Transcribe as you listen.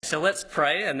so let's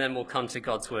pray and then we'll come to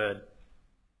God's word.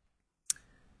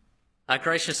 Our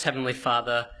gracious Heavenly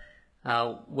Father,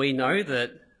 we know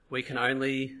that we can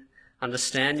only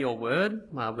understand your word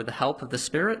with the help of the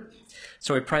Spirit.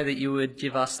 So we pray that you would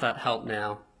give us that help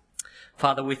now.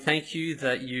 Father, we thank you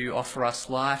that you offer us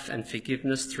life and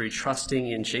forgiveness through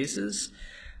trusting in Jesus.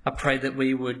 I pray that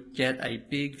we would get a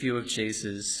big view of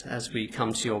Jesus as we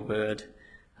come to your word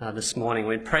this morning.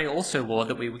 We pray also, Lord,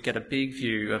 that we would get a big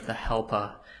view of the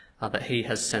helper that he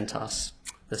has sent us,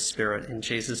 the Spirit, in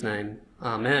Jesus' name.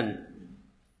 Amen.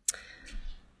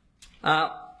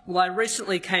 Well, I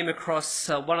recently came across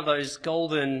one of those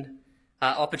golden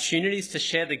opportunities to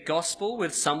share the gospel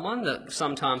with someone that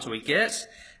sometimes we get.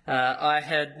 I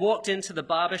had walked into the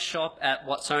barber shop at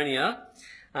Watsonia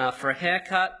for a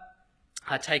haircut.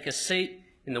 I take a seat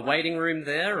in the waiting room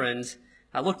there and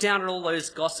I look down at all those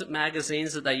gossip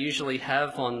magazines that they usually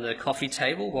have on the coffee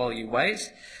table while you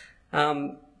wait.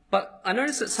 But I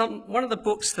noticed that one of the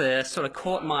books there sort of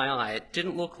caught my eye. It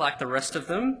didn't look like the rest of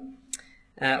them.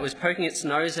 It was poking its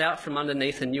nose out from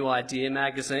underneath a New Idea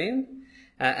magazine.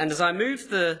 And as I moved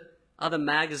the other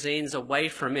magazines away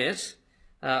from it,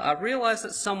 I realised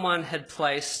that someone had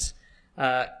placed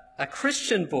a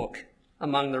Christian book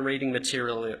among the reading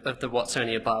material of the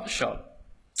Watsonia barbershop.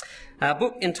 A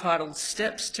book entitled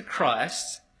Steps to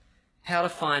Christ, How to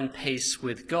Find Peace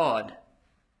with God.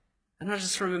 And I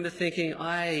just remember thinking,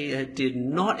 I did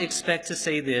not expect to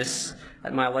see this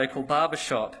at my local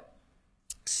barbershop,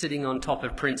 sitting on top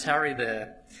of Prince Harry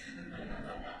there.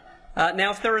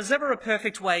 Now, if there is ever a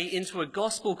perfect way into a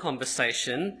gospel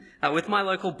conversation with my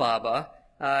local barber,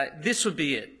 this would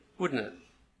be it, wouldn't it?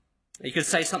 You could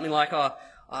say something like,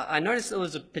 I noticed there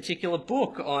was a particular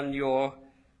book on your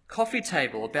coffee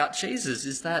table about Jesus.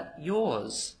 Is that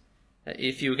yours?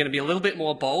 If you were going to be a little bit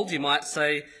more bold, you might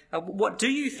say, what do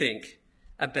you think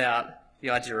about the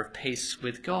idea of peace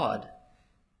with God?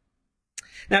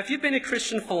 Now, if you've been a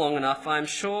Christian for long enough, I'm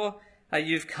sure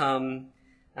you've come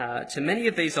to many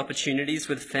of these opportunities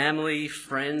with family,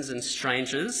 friends and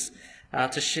strangers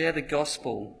to share the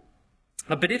gospel.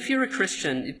 But if you're a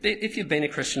Christian, if you've been a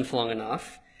Christian for long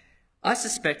enough, I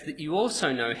suspect that you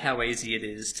also know how easy it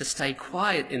is to stay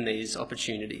quiet in these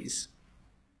opportunities.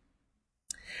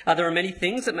 There are many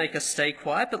things that make us stay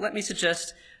quiet, but let me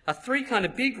suggest three kind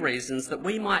of big reasons that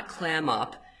we might clam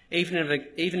up even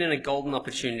in a golden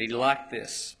opportunity like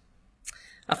this.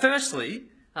 Firstly,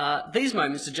 these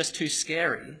moments are just too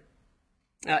scary.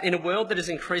 In a world that is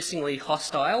increasingly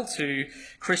hostile to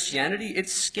Christianity,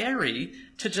 it's scary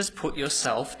to just put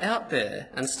yourself out there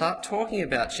and start talking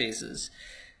about Jesus.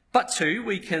 But two,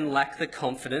 we can lack the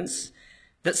confidence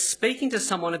that speaking to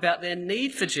someone about their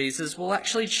need for Jesus will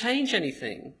actually change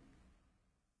anything.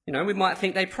 You know, we might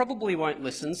think they probably won't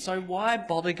listen, so why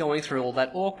bother going through all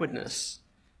that awkwardness?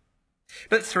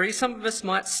 But three, some of us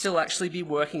might still actually be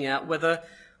working out whether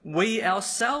we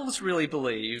ourselves really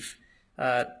believe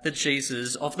the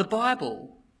Jesus of the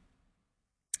Bible.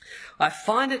 I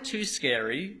find it too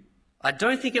scary. I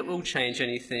don't think it will change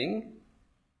anything.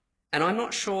 And I'm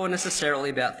not sure necessarily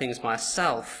about things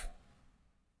myself.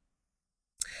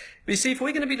 But you see, if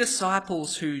we're going to be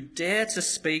disciples who dare to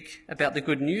speak about the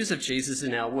good news of Jesus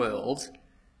in our world,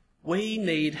 we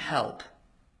need help.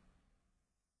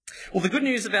 Well, the good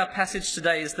news of our passage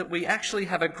today is that we actually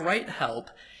have a great help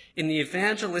in the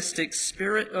evangelistic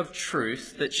spirit of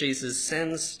truth that Jesus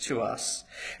sends to us.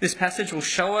 This passage will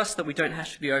show us that we don't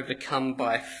have to be overcome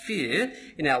by fear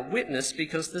in our witness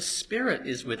because the Spirit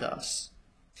is with us.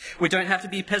 We don't have to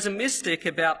be pessimistic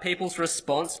about people's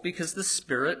response because the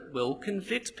Spirit will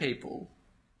convict people.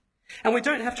 And we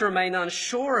don't have to remain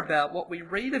unsure about what we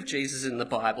read of Jesus in the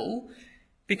Bible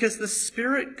because the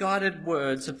Spirit-guided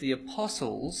words of the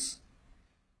apostles,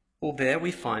 well, there we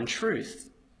find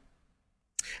truth.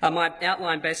 My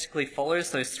outline basically follows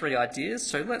those three ideas,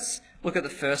 so let's look at the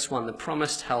first one, the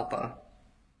promised helper.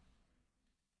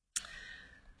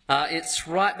 It's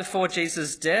right before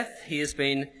Jesus' death. He has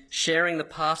been sharing the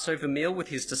Passover meal with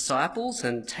his disciples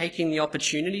and taking the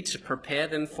opportunity to prepare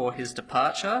them for his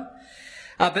departure.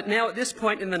 But now at this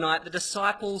point in the night, the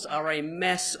disciples are a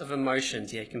mess of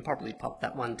emotions. Yeah, you can probably pop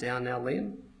that one down now,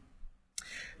 Liam.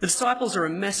 The disciples are a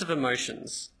mess of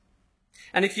emotions.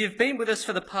 And if you've been with us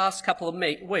for the past couple of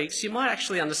weeks, you might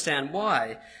actually understand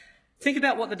why. Think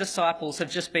about what the disciples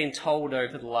have just been told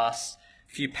over the last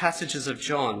few passages of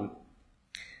John.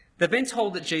 They've been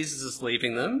told that Jesus is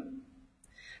leaving them.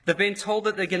 They've been told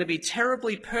that they're going to be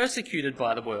terribly persecuted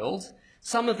by the world,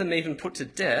 some of them even put to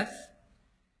death.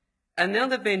 And now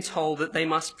they've been told that they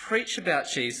must preach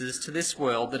about Jesus to this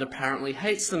world that apparently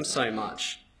hates them so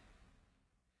much.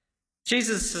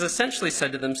 Jesus has essentially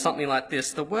said to them something like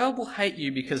this: the world will hate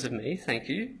you because of me, thank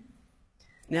you.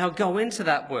 Now go into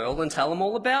that world and tell them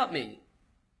all about me.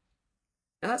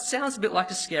 Now that sounds a bit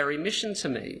like a scary mission to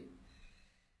me.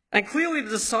 And clearly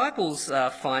the disciples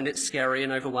find it scary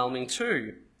and overwhelming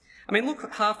too. I mean,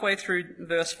 look halfway through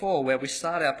verse 4 where we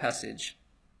start our passage.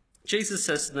 Jesus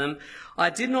says to them, I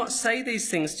did not say these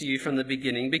things to you from the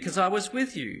beginning because I was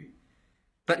with you.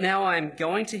 But now I am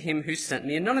going to him who sent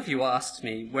me, and none of you asked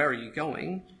me, where are you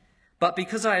going? But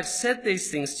because I have said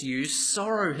these things to you,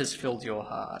 sorrow has filled your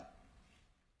heart.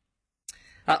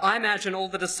 I imagine all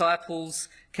the disciples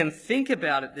can think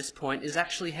about at this point is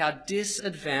actually how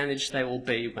disadvantaged they will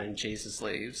be when Jesus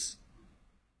leaves.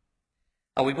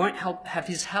 We won't have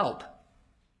his help.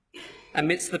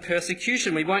 Amidst the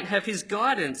persecution, we won't have his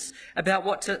guidance about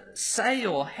what to say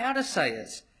or how to say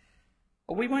it.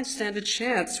 We won't stand a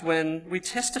chance when we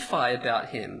testify about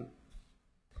him.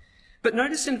 But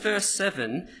notice in verse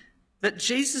 7 that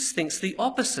Jesus thinks the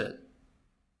opposite.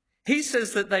 He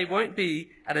says that they won't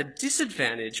be at a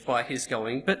disadvantage by his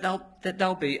going, but that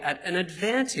they'll be at an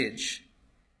advantage.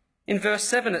 In verse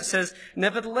 7 it says,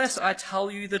 nevertheless, I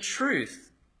tell you the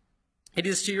truth. It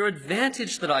is to your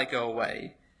advantage that I go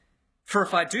away. For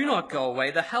if I do not go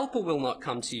away, the Helper will not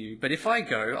come to you, but if I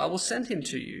go, I will send him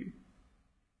to you.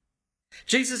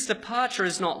 Jesus' departure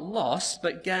is not loss,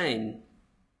 but gain,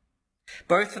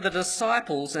 both for the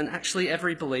disciples and actually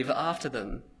every believer after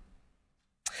them.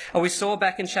 We saw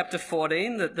back in chapter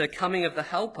 14 that the coming of the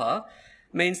Helper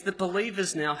means that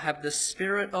believers now have the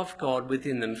Spirit of God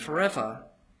within them forever.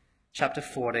 Chapter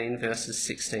 14, verses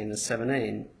 16 and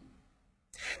 17.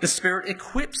 The Spirit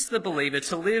equips the believer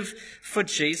to live for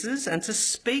Jesus and to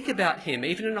speak about him,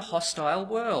 even in a hostile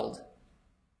world.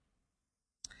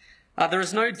 There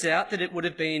is no doubt that it would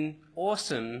have been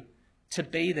awesome to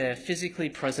be there physically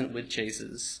present with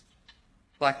Jesus,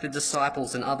 like the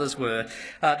disciples and others were.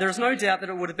 There is no doubt that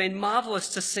it would have been marvellous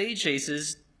to see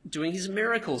Jesus doing his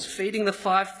miracles, feeding the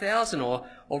 5,000 or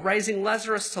raising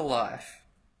Lazarus to life.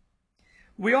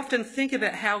 We often think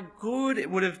about how good it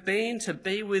would have been to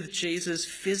be with Jesus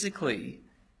physically.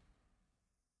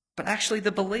 But actually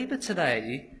the believer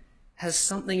today has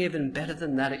something even better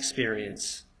than that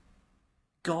experience: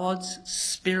 God's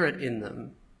Spirit in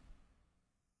them.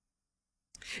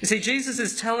 You see, Jesus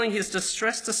is telling his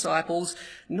distressed disciples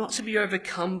not to be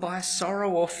overcome by sorrow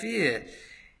or fear.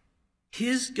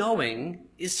 His going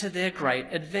is to their great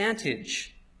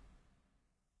advantage.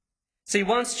 See,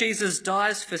 once Jesus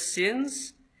dies for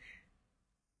sins,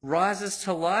 rises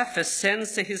to life,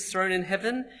 ascends to his throne in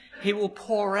heaven, he will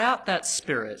pour out that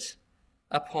Spirit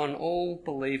upon all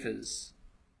believers,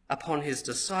 upon his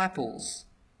disciples.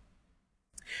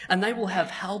 And they will have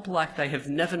help like they have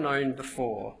never known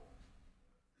before.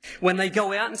 When they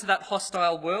go out into that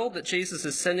hostile world that Jesus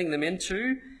is sending them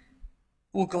into,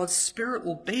 well, God's Spirit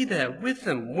will be there with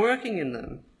them, working in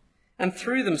them and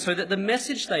through them, so that the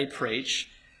message they preach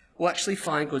will actually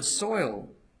find good soil.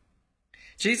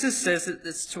 Jesus says that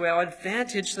it's to our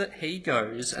advantage that he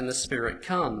goes and the Spirit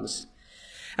comes.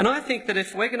 And I think that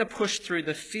if we're going to push through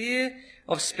the fear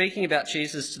of speaking about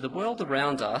Jesus to the world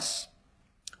around us,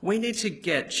 we need to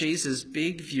get Jesus'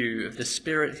 big view of the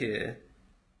Spirit here.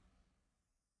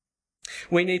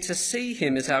 We need to see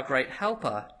him as our great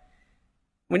helper.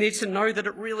 We need to know that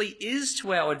it really is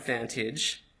to our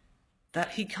advantage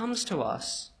that he comes to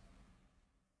us.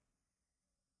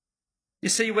 You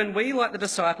see, when we, like the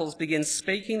disciples, begin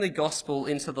speaking the gospel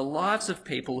into the lives of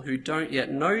people who don't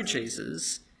yet know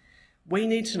Jesus, we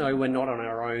need to know we're not on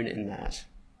our own in that.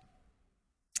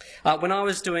 When I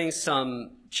was doing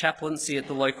some chaplaincy at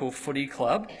the local footy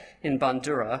club in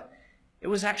Bundoora, it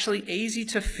was actually easy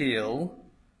to feel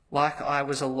like I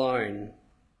was alone.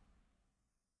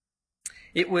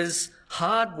 It was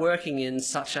hard working in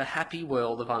such a happy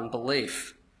world of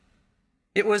unbelief.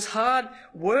 It was hard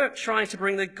work trying to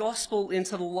bring the gospel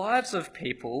into the lives of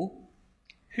people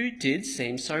who did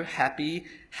seem so happy,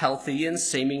 healthy, and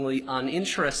seemingly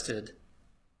uninterested.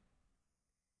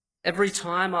 Every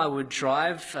time I would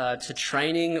drive to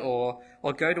training or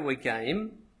go to a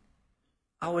game,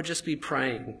 I would just be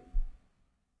praying,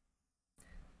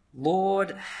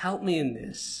 Lord, help me in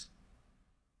this.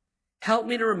 Help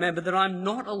me to remember that I'm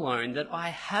not alone, that I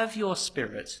have your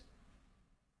Spirit,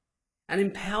 and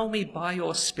empower me by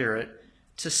your Spirit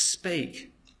to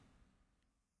speak.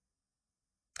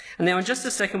 And now in just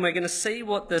a second, we're going to see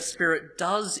what the Spirit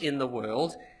does in the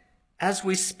world as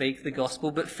we speak the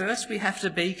gospel. But first we have to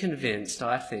be convinced,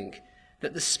 I think,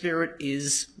 that the Spirit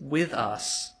is with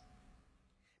us.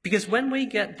 Because when we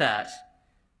get that,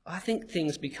 I think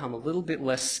things become a little bit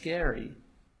less scary.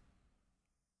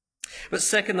 But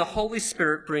second, the Holy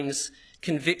Spirit brings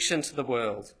conviction to the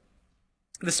world.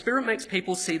 The Spirit makes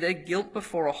people see their guilt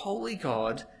before a holy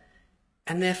God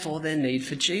and therefore their need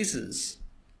for Jesus.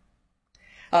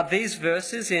 These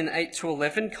verses in 8 to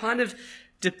 11 kind of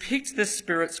depict the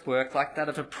Spirit's work like that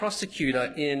of a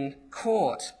prosecutor in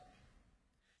court,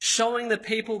 showing the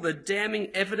people the damning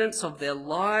evidence of their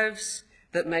lives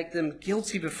that make them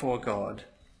guilty before God.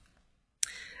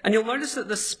 And you'll notice that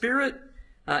the Spirit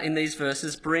in these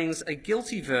verses brings a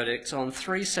guilty verdict on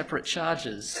 3 separate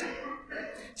charges.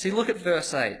 So you look at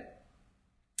verse 8.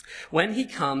 When he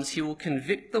comes, he will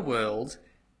convict the world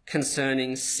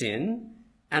concerning sin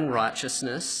and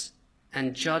righteousness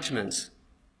and judgment.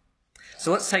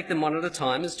 So let's take them one at a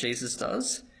time as Jesus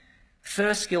does.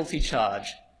 First guilty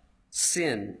charge,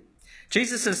 sin.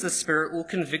 Jesus says the Spirit will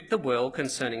convict the world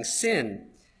concerning sin.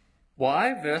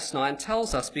 Why? Verse 9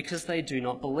 tells us, because they do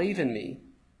not believe in me.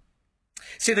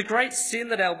 See, the great sin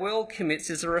that our world commits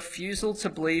is a refusal to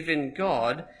believe in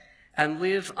God and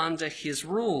live under his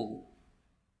rule.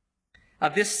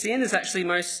 This sin is actually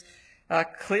most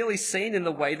clearly seen in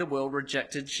the way the world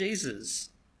rejected Jesus,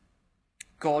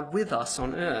 God with us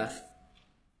on earth.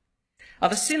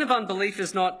 The sin of unbelief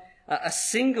is not a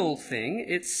single thing.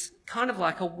 It's kind of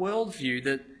like a worldview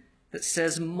that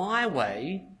says my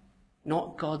way,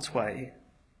 not God's way.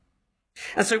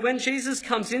 And so when Jesus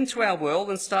comes into our world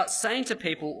and starts saying to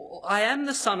people, I am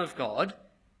the Son of God,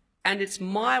 and it's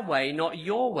my way, not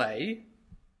your way,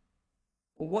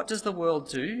 well, what does the world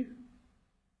do?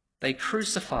 They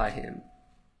crucify him.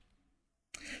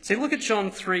 See, look at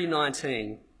John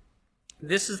 3:19.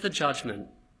 This is the judgment.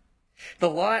 The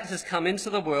light has come into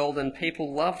the world, and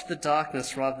people loved the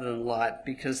darkness rather than light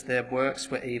because their works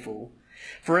were evil.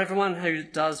 For everyone who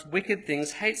does wicked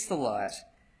things hates the light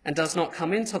and does not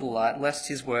come into the light, lest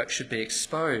his work should be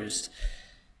exposed.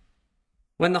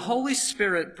 When the Holy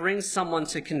Spirit brings someone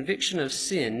to conviction of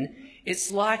sin,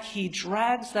 it's like he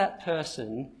drags that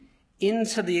person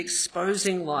into the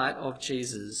exposing light of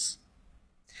Jesus,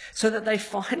 so that they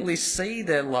finally see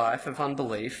their life of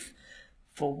unbelief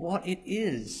for what it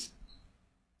is,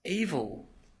 evil.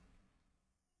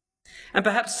 And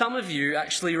perhaps some of you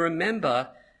actually remember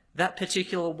that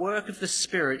particular work of the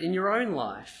Spirit in your own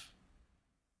life.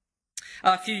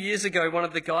 A few years ago, one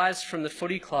of the guys from the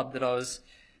footy club that I was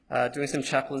doing some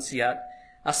chaplaincy at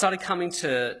started coming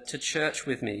to church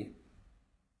with me.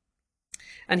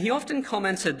 And he often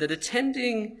commented that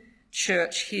attending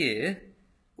church here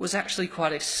was actually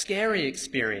quite a scary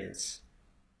experience.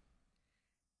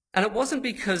 And it wasn't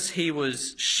because he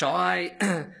was shy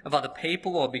of other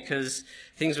people or because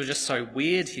things were just so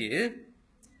weird here,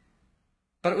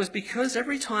 but it was because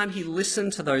every time he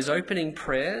listened to those opening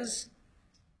prayers,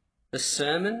 the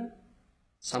sermon,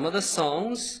 some of the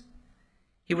songs,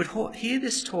 he would hear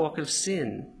this talk of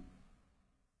sin.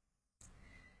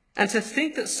 And to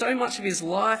think that so much of his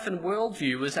life and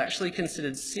worldview was actually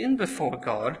considered sin before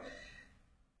God,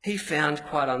 he found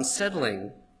quite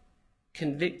unsettling,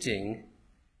 convicting,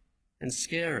 and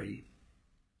scary.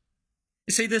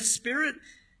 You see, the Spirit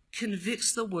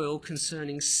convicts the world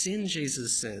concerning sin,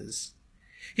 Jesus says.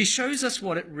 He shows us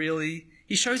what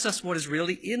is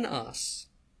really in us.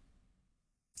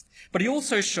 But he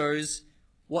also shows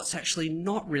what's actually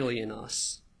not really in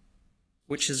us,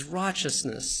 which is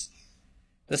righteousness,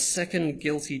 the second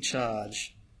guilty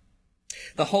charge.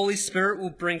 The Holy Spirit will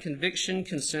bring conviction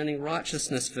concerning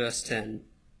righteousness, verse 10.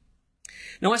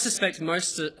 Now, I suspect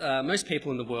most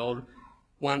people in the world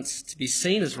want to be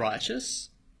seen as righteous.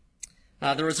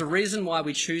 There is a reason why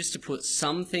we choose to put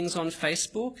some things on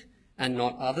Facebook and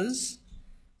not others.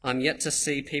 I'm yet to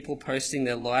see people posting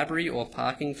their library or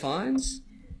parking fines.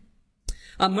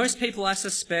 Most people, I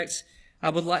suspect,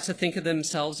 would like to think of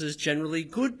themselves as generally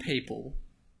good people.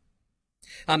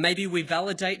 Maybe we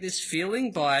validate this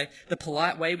feeling by the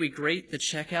polite way we greet the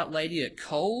checkout lady at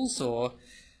Coles, or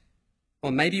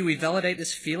maybe we validate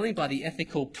this feeling by the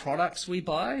ethical products we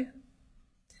buy.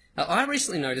 I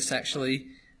recently noticed, actually,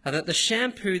 that the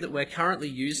shampoo that we're currently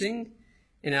using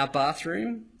in our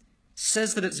bathroom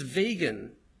says that it's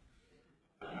vegan.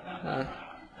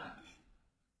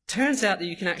 Turns out that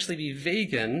you can actually be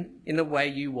vegan in the way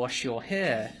you wash your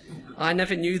hair. I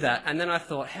never knew that, and then I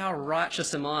thought, how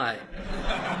righteous am I?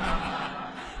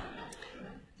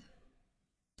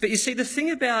 But you see, the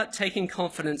thing about taking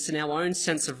confidence in our own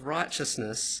sense of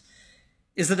righteousness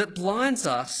is that it blinds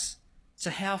us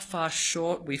to how far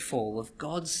short we fall of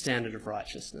God's standard of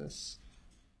righteousness.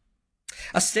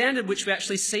 A standard which we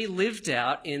actually see lived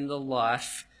out in the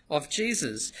life of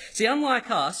Jesus. See,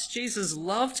 unlike us, Jesus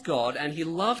loved God and he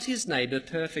loved his neighbour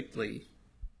perfectly.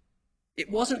 It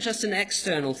wasn't just an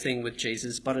external thing with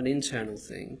Jesus, but an internal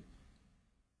thing.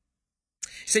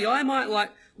 See, I might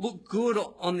look good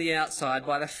on the outside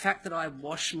by the fact that I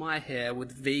wash my hair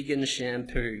with vegan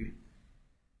shampoo.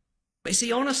 But you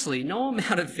see, honestly, no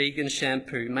amount of vegan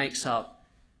shampoo makes up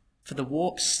for the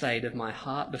warped state of my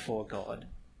heart before God.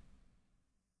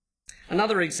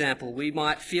 Another example, we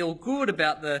might feel good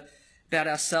about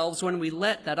ourselves when we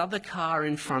let that other car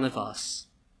in front of us.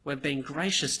 We've been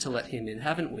gracious to let him in,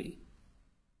 haven't we?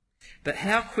 But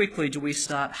how quickly do we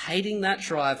start hating that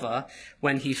driver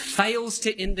when he fails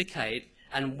to indicate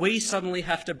and we suddenly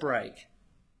have to brake?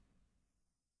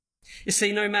 You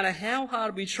see, no matter how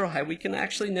hard we try, we can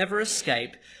actually never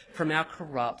escape from our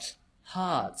corrupt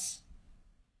hearts.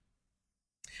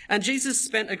 And Jesus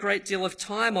spent a great deal of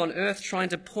time on earth trying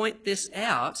to point this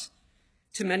out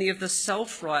to many of the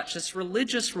self-righteous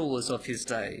religious rulers of his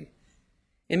day.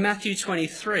 In Matthew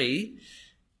 23,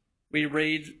 we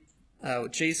read,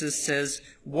 Jesus says,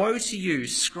 "Woe to you,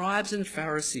 scribes and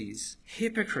Pharisees,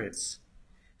 hypocrites,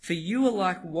 for you are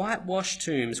like whitewashed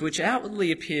tombs, which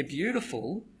outwardly appear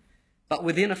beautiful, but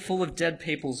within are full of dead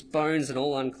people's bones and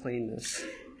all uncleanness.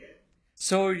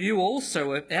 So you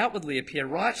also outwardly appear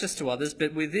righteous to others,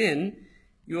 but within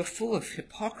you are full of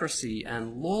hypocrisy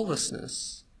and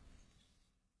lawlessness."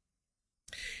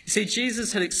 You see,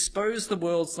 Jesus had exposed the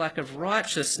world's lack of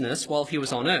righteousness while he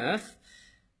was on earth,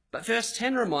 but verse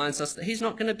 10 reminds us that he's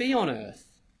not going to be on earth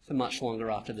for much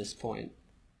longer after this point.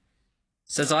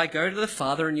 It says, "I go to the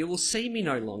Father and you will see me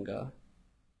no longer."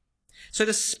 So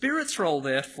the Spirit's role,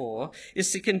 therefore,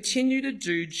 is to continue to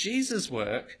do Jesus'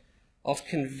 work of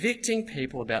convicting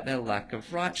people about their lack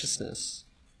of righteousness.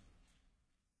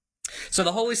 So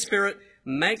the Holy Spirit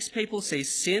makes people see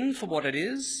sin for what it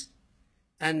is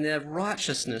and their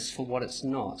righteousness for what it's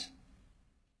not.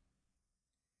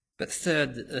 But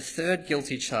the third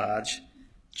guilty charge,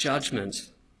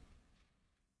 judgment.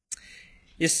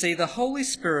 You see, the Holy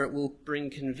Spirit will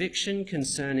bring conviction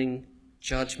concerning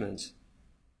judgment.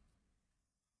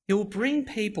 He will bring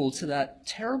people to that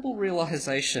terrible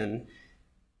realization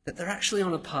that they're actually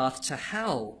on a path to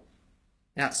hell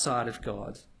outside of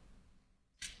God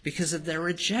because of their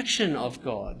rejection of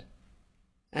God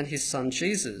and his Son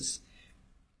Jesus.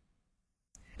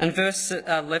 And verse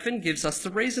 11 gives us the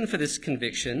reason for this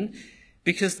conviction: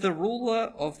 because the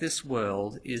ruler of this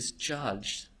world is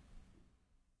judged.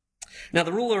 Now,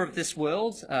 the ruler of this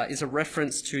world is a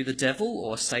reference to the devil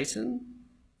or Satan.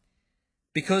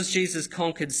 Because Jesus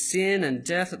conquered sin and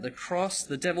death at the cross,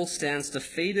 the devil stands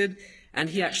defeated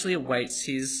and he actually awaits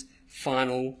his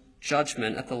final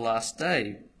judgment at the last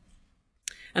day.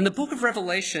 And the book of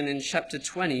Revelation in chapter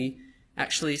 20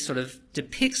 actually sort of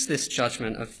depicts this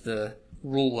judgment of the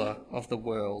ruler of the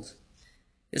world.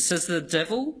 It says the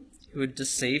devil who had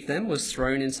deceived them was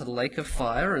thrown into the lake of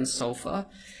fire and sulfur,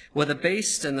 where the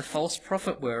beast and the false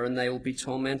prophet were, and they will be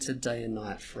tormented day and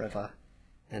night forever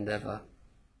and ever.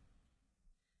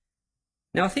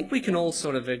 Now, I think we can all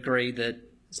sort of agree that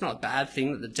it's not a bad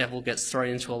thing that the devil gets thrown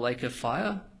into a lake of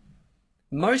fire.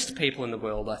 Most people in the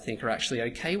world, I think, are actually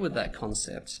okay with that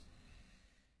concept.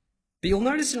 But you'll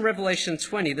notice in Revelation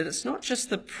 20 that it's not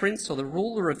just the prince or the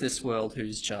ruler of this world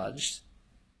who's judged.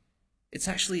 It's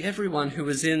actually everyone who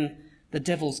is in the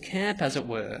devil's camp, as it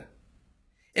were.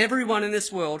 Everyone in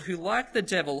this world who, like the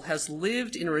devil, has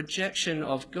lived in rejection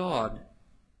of God.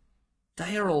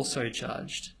 They are also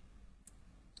judged.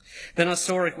 Then I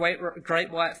saw a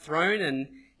great white throne, and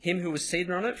him who was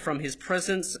seated on it. From his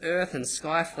presence, earth and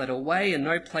sky fled away, and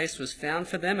no place was found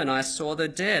for them. And I saw the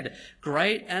dead,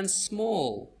 great and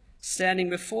small, standing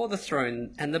before the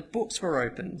throne, and the books were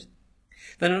opened.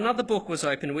 Then another book was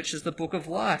opened, which is the book of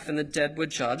life, and the dead were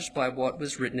judged by what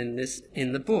was written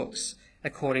in the books,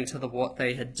 according to what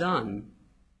they had done.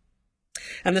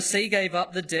 And the sea gave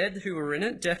up the dead who were in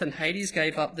it. Death and Hades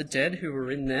gave up the dead who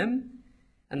were in them,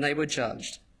 and they were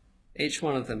judged, each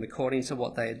one of them according to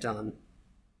what they had done.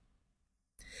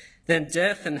 Then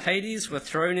death and Hades were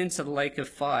thrown into the lake of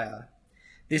fire.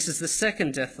 This is the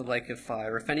second death, the lake of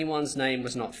fire. If anyone's name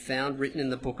was not found written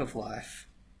in the book of life,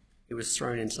 he was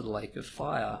thrown into the lake of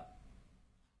fire.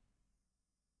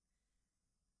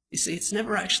 You see, it's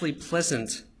never actually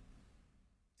pleasant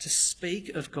to speak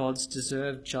of God's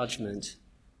deserved judgment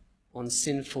on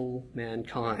sinful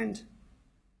mankind.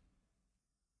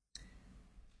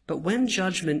 But when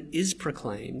judgment is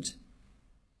proclaimed,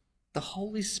 the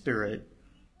Holy Spirit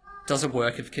does a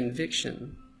work of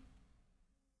conviction.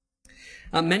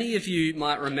 Many of you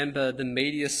might remember the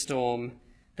media storm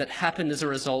that happened as a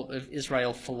result of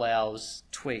Israel Folau's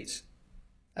tweet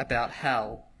about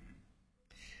hell.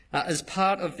 As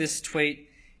part of this tweet,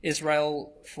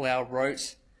 Israel Folau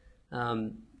wrote,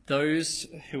 "Those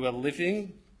who are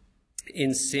living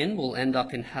in sin will end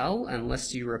up in hell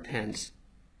unless you repent.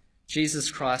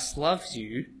 Jesus Christ loves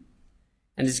you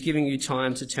and is giving you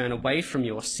time to turn away from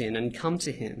your sin and come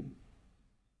to him.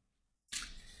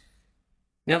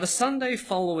 Now, the Sunday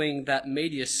following that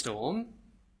media storm,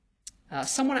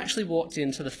 someone actually walked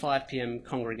into the 5 p.m.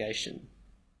 congregation.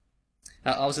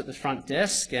 I was at the front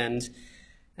desk and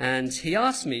he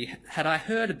asked me, had I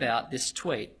heard about this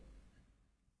tweet?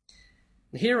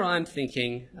 And here I'm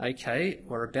thinking, okay,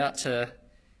 we're about to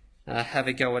have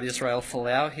a go at Israel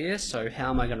Folau here, so how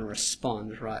am I going to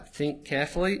respond? Right, think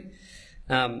carefully.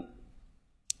 But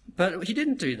he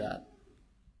didn't do that.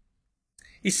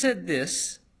 He said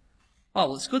this, oh,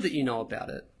 well, it's good that you know about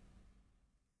it,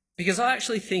 because I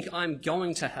actually think I'm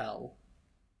going to hell.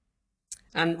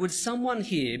 And would someone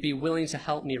here be willing to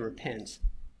help me repent?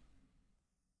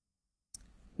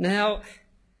 Now,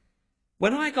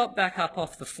 when I got back up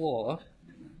off the floor,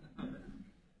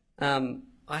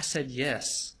 I said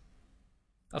yes,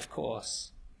 of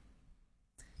course.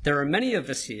 There are many of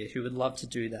us here who would love to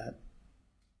do that.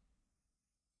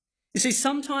 You see,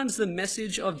 sometimes the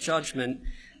message of judgment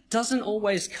doesn't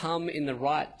always come in the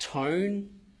right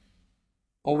tone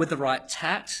or with the right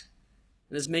tact.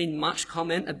 There's been much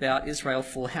comment about Israel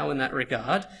Folau in that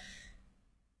regard.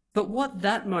 But what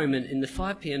that moment in the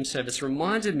 5 p.m. service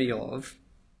reminded me of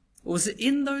was that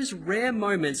in those rare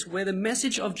moments where the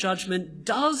message of judgment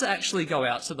does actually go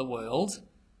out to the world,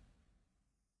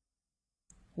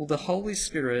 well, the Holy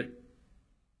Spirit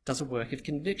does a work of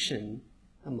conviction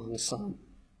among some.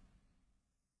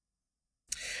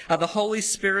 The Holy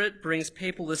Spirit brings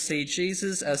people to see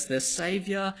Jesus as their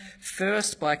Saviour,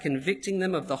 first by convicting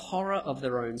them of the horror of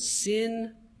their own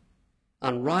sin,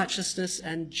 unrighteousness,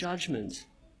 and judgment.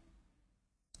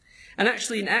 And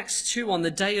actually in Acts 2, on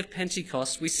the day of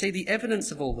Pentecost, we see the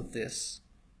evidence of all of this.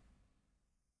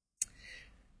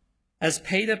 As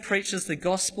Peter preaches the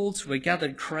gospel to a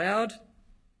gathered crowd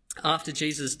after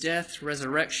Jesus' death,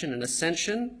 resurrection, and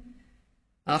ascension,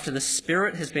 after the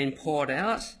Spirit has been poured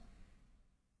out,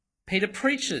 Peter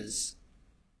preaches.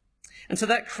 And to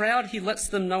that crowd, he lets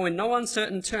them know in no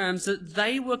uncertain terms that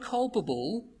they were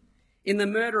culpable in the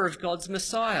murder of God's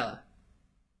Messiah,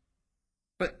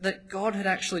 but that God had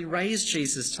actually raised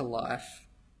Jesus to life.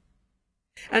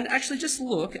 And actually just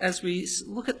look, as we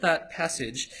look at that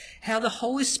passage, how the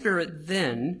Holy Spirit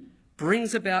then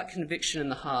brings about conviction in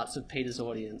the hearts of Peter's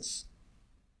audience.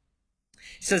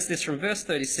 He says this from verse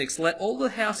 36, "Let all the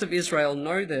house of Israel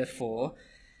know, therefore,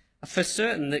 for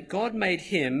certain that God made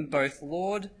him both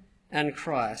Lord and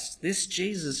Christ, this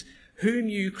Jesus whom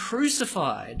you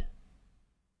crucified."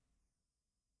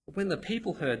 When the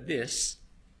people heard this,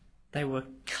 they were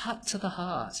cut to the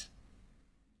heart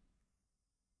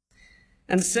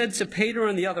and said to Peter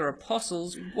and the other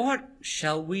apostles, "What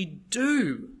shall we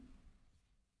do?"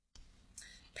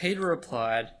 Peter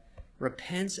replied,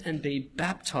 "Repent and be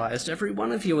baptized, every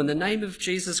one of you, in the name of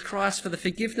Jesus Christ for the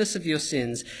forgiveness of your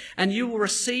sins, and you will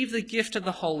receive the gift of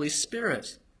the Holy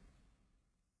Spirit."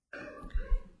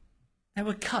 They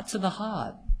were cut to the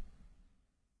heart.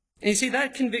 And you see,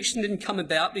 that conviction didn't come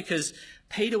about because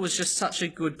Peter was just such a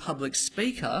good public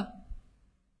speaker.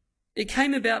 It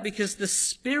came about because the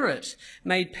Spirit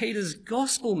made Peter's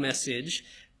gospel message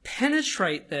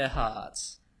penetrate their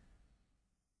hearts.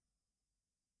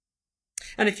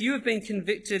 And if you have been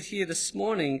convicted here this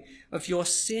morning of your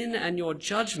sin and your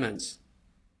judgment,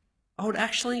 I would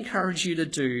actually encourage you to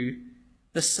do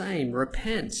the same.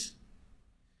 Repent.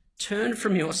 Turn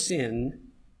from your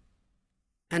sin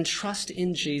and trust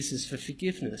in Jesus for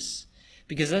forgiveness.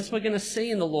 Because as we're going to see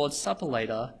in the Lord's Supper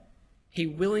later, he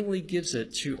willingly gives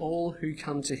it to all who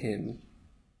come to him.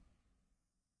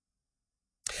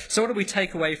 So what do we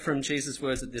take away from Jesus'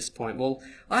 words at this point? Well,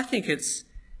 I think it's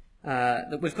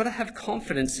that we've got to have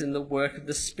confidence in the work of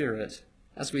the Spirit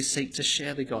as we seek to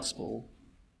share the gospel.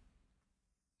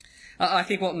 I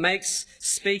think what makes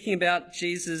speaking about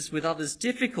Jesus with others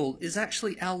difficult is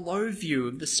actually our low view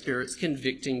of the Spirit's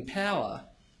convicting power.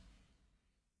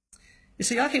 You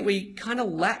see, I think we kind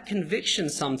of lack conviction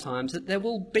sometimes that there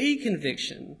will be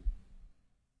conviction.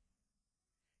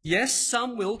 Yes,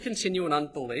 some will continue in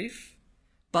unbelief,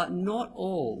 but not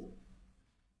all.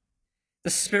 The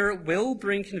Spirit will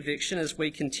bring conviction as we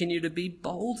continue to be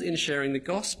bold in sharing the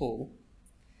gospel.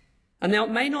 And now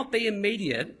it may not be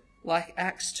immediate, like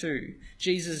Acts 2.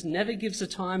 Jesus never gives a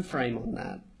time frame on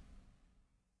that.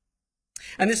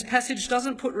 And this passage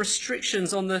doesn't put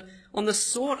restrictions on the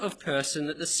sort of person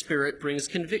that the Spirit brings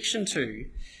conviction to.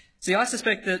 See, I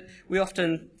suspect that we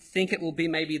often think it will be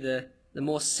maybe the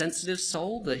more sensitive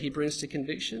soul that he brings to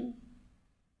conviction,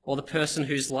 or the person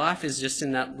whose life is just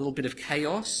in that little bit of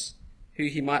chaos, who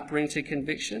he might bring to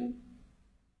conviction.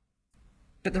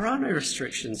 But there are no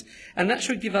restrictions, and that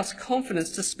should give us confidence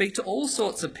to speak to all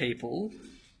sorts of people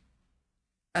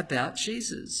about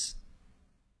Jesus.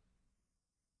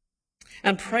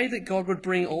 And pray that God would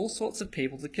bring all sorts of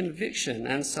people to conviction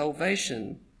and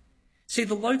salvation. See,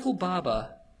 the local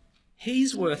barber,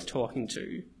 he's worth talking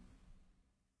to.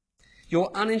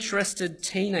 Your uninterested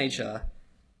teenager,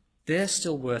 they're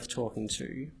still worth talking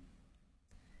to.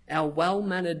 Our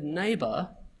well-mannered neighbour,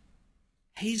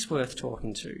 he's worth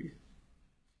talking to.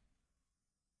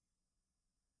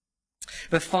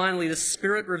 But finally, the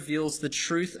Spirit reveals the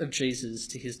truth of Jesus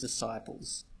to his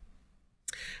disciples.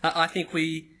 I think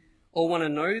we all want to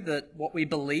know that what we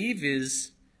believe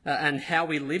is and how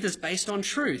we live is based on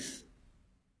truth.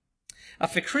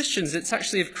 For Christians, it's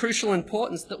actually of crucial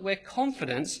importance that we're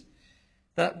confident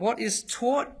that what is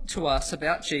taught to us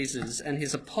about Jesus and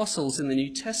his apostles in the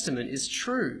New Testament is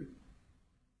true.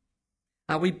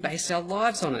 We base our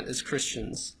lives on it as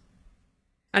Christians.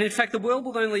 And in fact, the world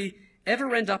will only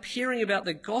ever end up hearing about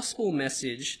the gospel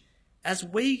message as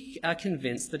we are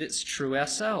convinced that it's true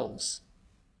ourselves.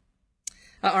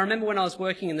 I remember when I was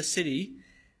working in the city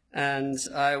and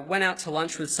I went out to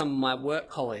lunch with some of my work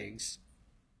colleagues.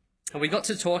 And we got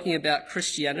to talking about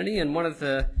Christianity, and one of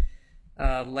the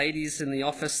ladies in the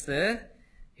office there,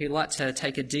 he liked to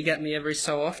take a dig at me every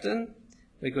so often.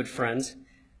 We're good friends.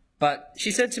 But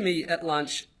she said to me at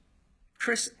lunch,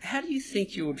 "Chris, how do you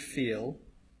think you would feel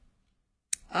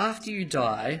after you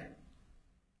die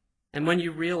and when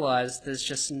you realise there's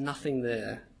just nothing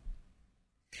there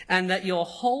and that your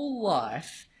whole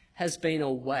life has been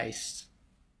a waste?"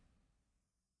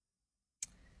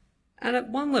 And at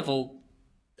one level,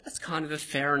 that's kind of a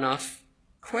fair enough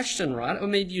question, right? Or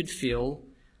maybe you'd feel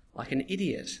like an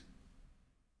idiot.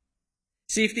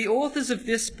 See, if the authors of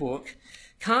this book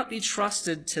can't be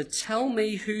trusted to tell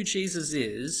me who Jesus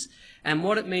is and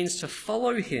what it means to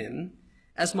follow him,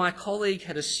 as my colleague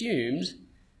had assumed,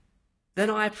 then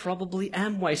I probably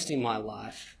am wasting my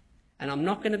life. And I'm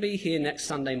not going to be here next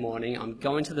Sunday morning. I'm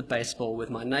going to the baseball with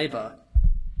my neighbour.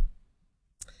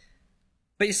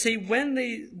 But you see,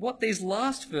 what these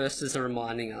last verses are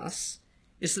reminding us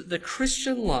is that the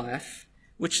Christian life,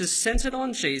 which is centred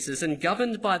on Jesus and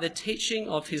governed by the teaching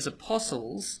of his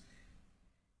apostles,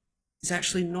 is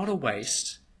actually not a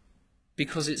waste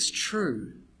because it's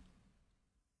true.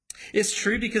 It's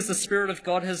true because the Spirit of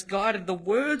God has guided the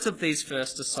words of these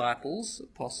first disciples,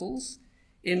 apostles,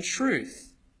 in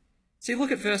truth. See,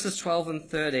 look at verses 12 and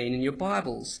 13 in your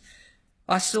Bibles.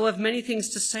 "I still have many things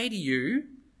to say to you,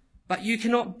 but you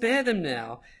cannot bear them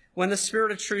now. When the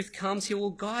Spirit of truth comes, he will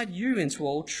guide you into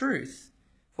all truth.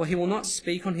 For he will not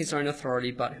speak on his own authority,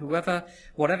 but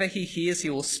whatever he hears, he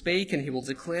will speak, and he will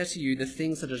declare to you the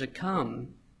things that are to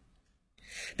come."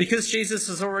 Because Jesus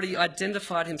has already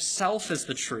identified himself as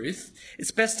the truth,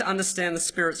 it's best to understand the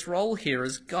Spirit's role here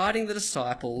as guiding the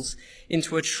disciples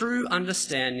into a true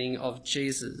understanding of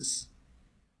Jesus,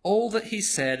 all that he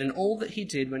said and all that he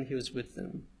did when he was with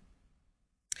them.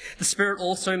 The Spirit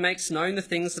also makes known the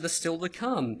things that are still to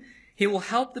come. He will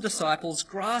help the disciples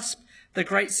grasp the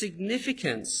great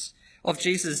significance of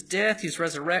Jesus' death, his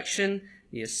resurrection,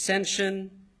 the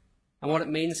ascension, and what it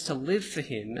means to live for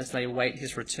him as they await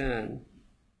his return.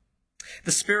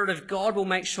 The Spirit of God will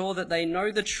make sure that they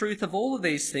know the truth of all of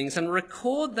these things and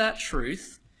record that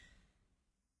truth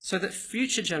so that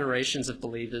future generations of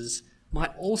believers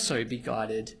might also be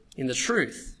guided in the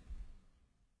truth.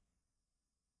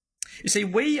 You see,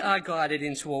 we are guided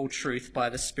into all truth by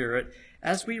the Spirit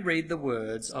as we read the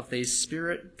words of these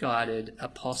Spirit-guided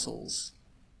apostles.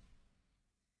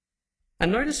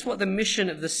 And notice what the mission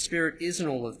of the Spirit is in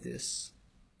all of this: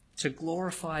 to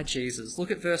glorify Jesus.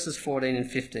 Look at verses 14 and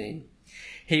 15.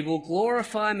 "He will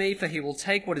glorify me, for he will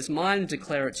take what is mine and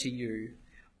declare it to you.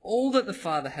 All that the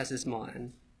Father has is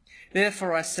mine.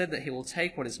 Therefore I said that he will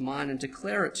take what is mine and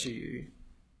declare it to you."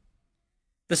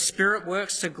 The Spirit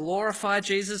works to glorify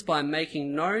Jesus by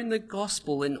making known the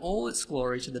gospel in all its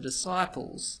glory to the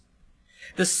disciples.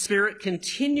 The Spirit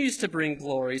continues to bring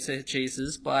glory to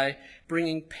Jesus by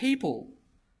bringing people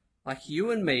like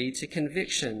you and me to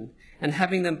conviction and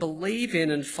having them believe in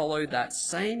and follow that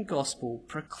same gospel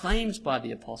proclaimed by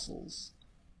the apostles.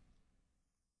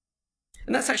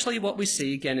 And that's actually what we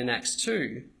see again in Acts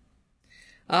 2.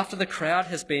 After the crowd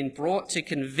has been brought to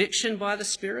conviction by the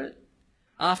Spirit,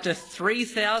 after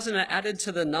 3,000 are added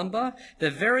to the number, the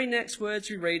very next words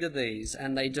we read are these: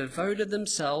 "And they devoted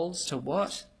themselves to"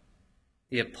 what?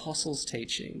 "The apostles'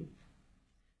 teaching,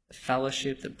 the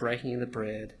fellowship, the breaking of the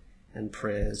bread, and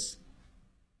prayers."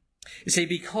 You see,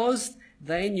 because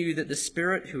they knew that the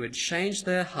Spirit who had changed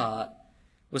their heart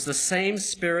was the same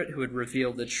Spirit who had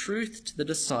revealed the truth to the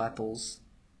disciples,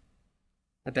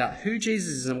 about who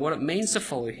Jesus is and what it means to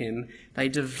follow him, they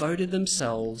devoted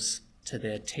themselves to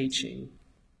their teaching.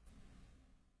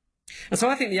 And so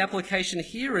I think the application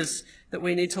here is that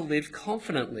we need to live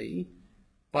confidently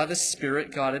by the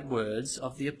Spirit-guided words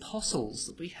of the apostles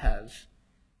that we have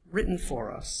written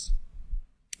for us.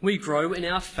 We grow in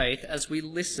our faith as we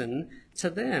listen to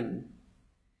them.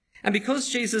 And because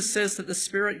Jesus says that the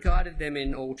Spirit guided them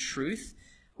in all truth,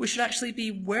 we should actually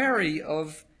be wary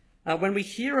of when we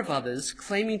hear of others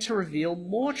claiming to reveal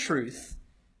more truth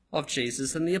of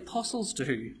Jesus than the apostles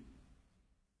do.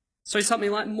 So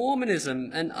something like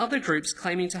Mormonism and other groups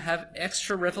claiming to have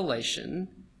extra revelation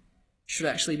should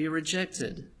actually be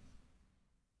rejected.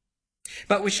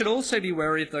 But we should also be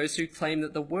wary of those who claim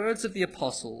that the words of the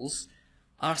apostles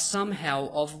are somehow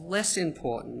of less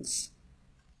importance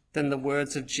than the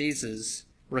words of Jesus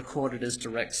recorded as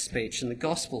direct speech in the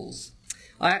Gospels.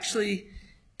 I actually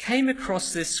came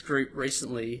across this group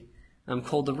recently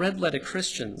called the Red Letter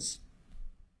Christians.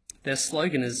 Their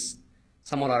slogan is,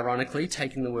 somewhat ironically,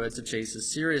 taking the words of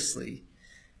Jesus seriously.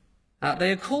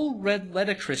 They are called Red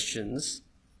Letter Christians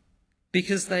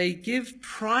because they give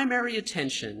primary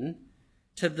attention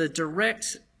to the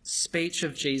direct speech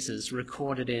of Jesus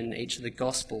recorded in each of the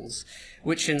Gospels,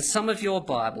 which in some of your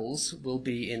Bibles will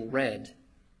be in red.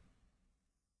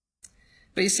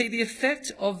 But you see, the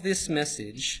effect of this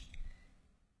message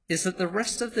is that the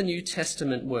rest of the New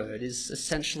Testament word is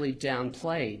essentially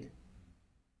downplayed,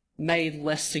 made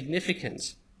less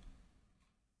significant.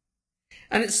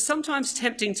 And it's sometimes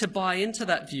tempting to buy into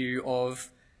that view of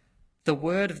the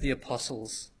word of the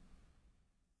apostles,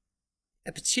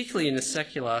 particularly in a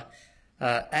secular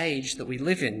age that we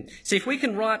live in. See, if we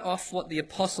can write off what the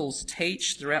apostles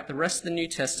teach throughout the rest of the New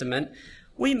Testament,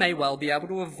 we may well be able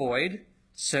to avoid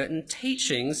certain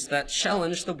teachings that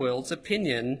challenge the world's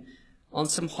opinion on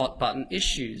some hot-button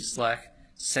issues like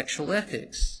sexual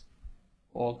ethics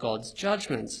or God's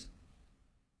judgment.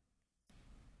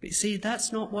 But you see,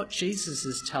 that's not what Jesus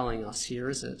is telling us here,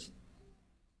 is it?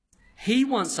 He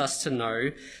wants us to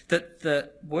know that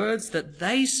the words that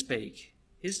they speak,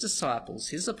 his disciples,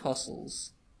 his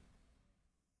apostles,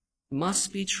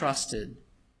 must be trusted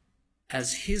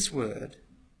as his word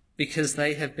because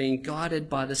they have been guided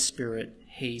by the Spirit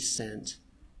he sent.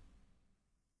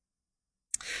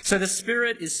 So the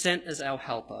Spirit is sent as our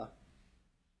helper.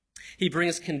 He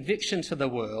brings conviction to the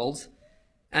world,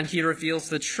 and he reveals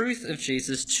the truth of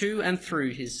Jesus to and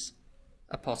through his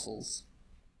apostles.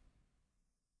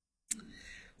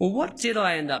 Well, what did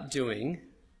I end up doing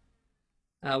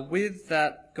with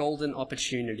that golden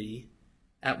opportunity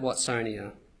at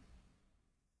Watsonia?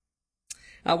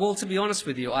 Well, to be honest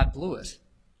with you, I blew it.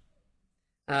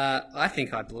 I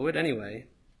think I blew it anyway.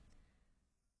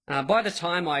 By the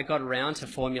time I got around to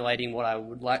formulating what I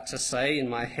would like to say in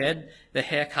my head, the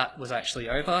haircut was actually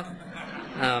over.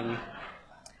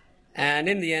 And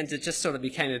in the end, it just sort of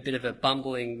became a bit of a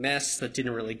bumbling mess that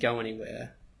didn't really go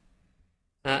anywhere.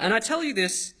 And I tell you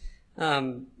this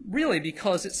really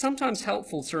because it's sometimes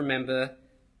helpful to remember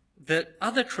that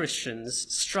other Christians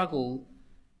struggle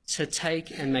to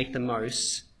take and make the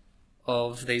most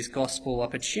of these gospel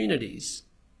opportunities.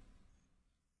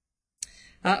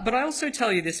 But I also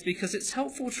tell you this because it's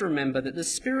helpful to remember that the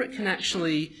Spirit can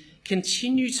actually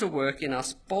continue to work in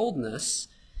us boldness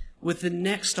with the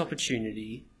next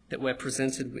opportunity that we're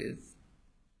presented with.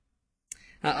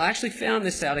 I actually found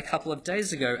this out a couple of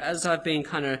days ago as I've been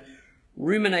kind of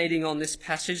ruminating on this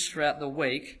passage throughout the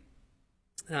week.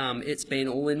 It's been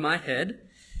all in my head.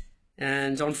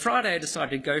 And on Friday, I decided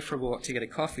to go for a walk to get a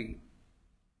coffee.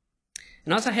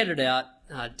 And as I headed out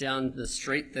down the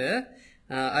street there,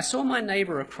 I saw my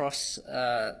neighbour across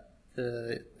the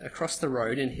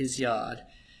road in his yard.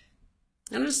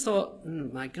 And I just thought,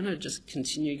 am I going to just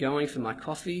continue going for my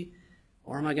coffee,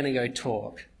 or am I going to go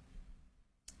talk?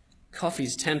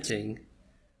 Coffee's tempting,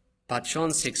 but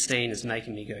John 16 is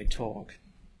making me go talk.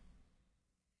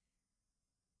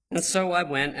 And so I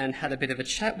went and had a bit of a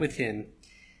chat with him.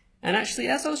 And actually,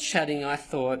 as I was chatting, I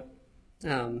thought,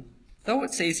 though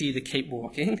it's easy to keep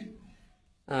walking,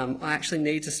 I actually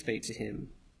need to speak to him.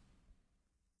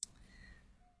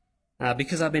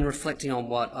 Because I've been reflecting on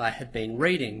what I had been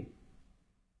reading.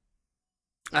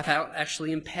 I felt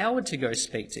actually empowered to go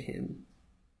speak to him.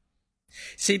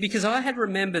 See, because I had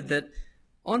remembered that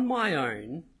on my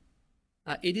own,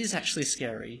 it is actually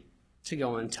scary to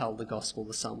go and tell the gospel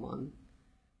to someone.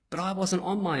 But I wasn't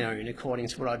on my own according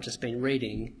to what I'd just been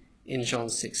reading in John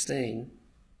 16.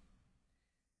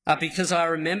 Because I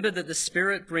remembered that the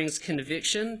Spirit brings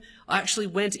conviction, I actually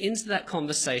went into that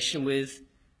conversation with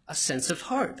a sense of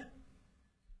hope.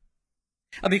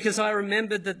 Because I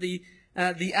remembered that the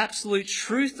the absolute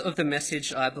truth of the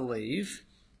message I believe,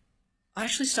 I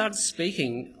actually started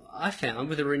speaking, I found,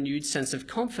 with a renewed sense of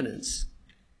confidence.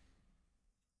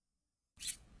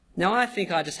 Now, I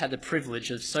think I just had the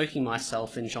privilege of soaking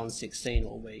myself in John 16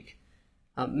 all week.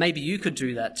 Maybe you could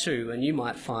do that too, and you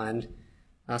might find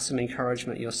some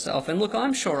encouragement yourself. And look,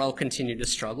 I'm sure I'll continue to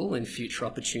struggle in future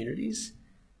opportunities.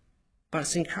 But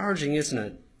it's encouraging, isn't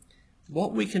it?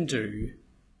 What we can do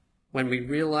when we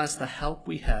realise the help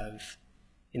we have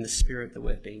in the Spirit that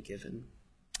we've been given.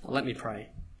 Let me pray.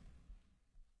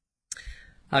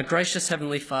 Our gracious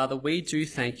Heavenly Father, we do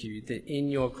thank you that in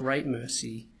your great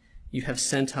mercy you have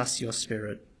sent us your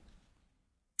Spirit.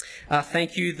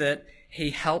 Thank you that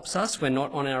he helps us. We're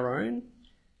not on our own.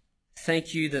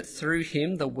 Thank you that through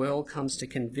him the world comes to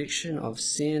conviction of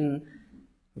sin,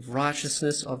 of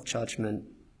righteousness, of judgment.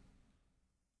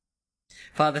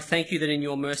 Father, thank you that in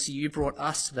your mercy you brought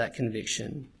us to that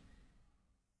conviction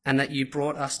and that you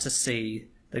brought us to see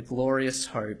the glorious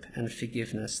hope and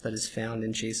forgiveness that is found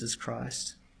in Jesus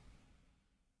Christ.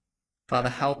 Father,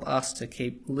 help us to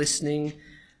keep listening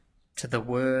to the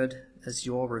word as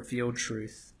your revealed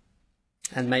truth.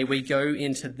 And may we go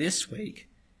into this week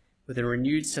with a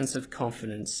renewed sense of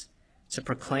confidence to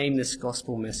proclaim this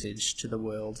gospel message to the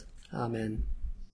world. Amen.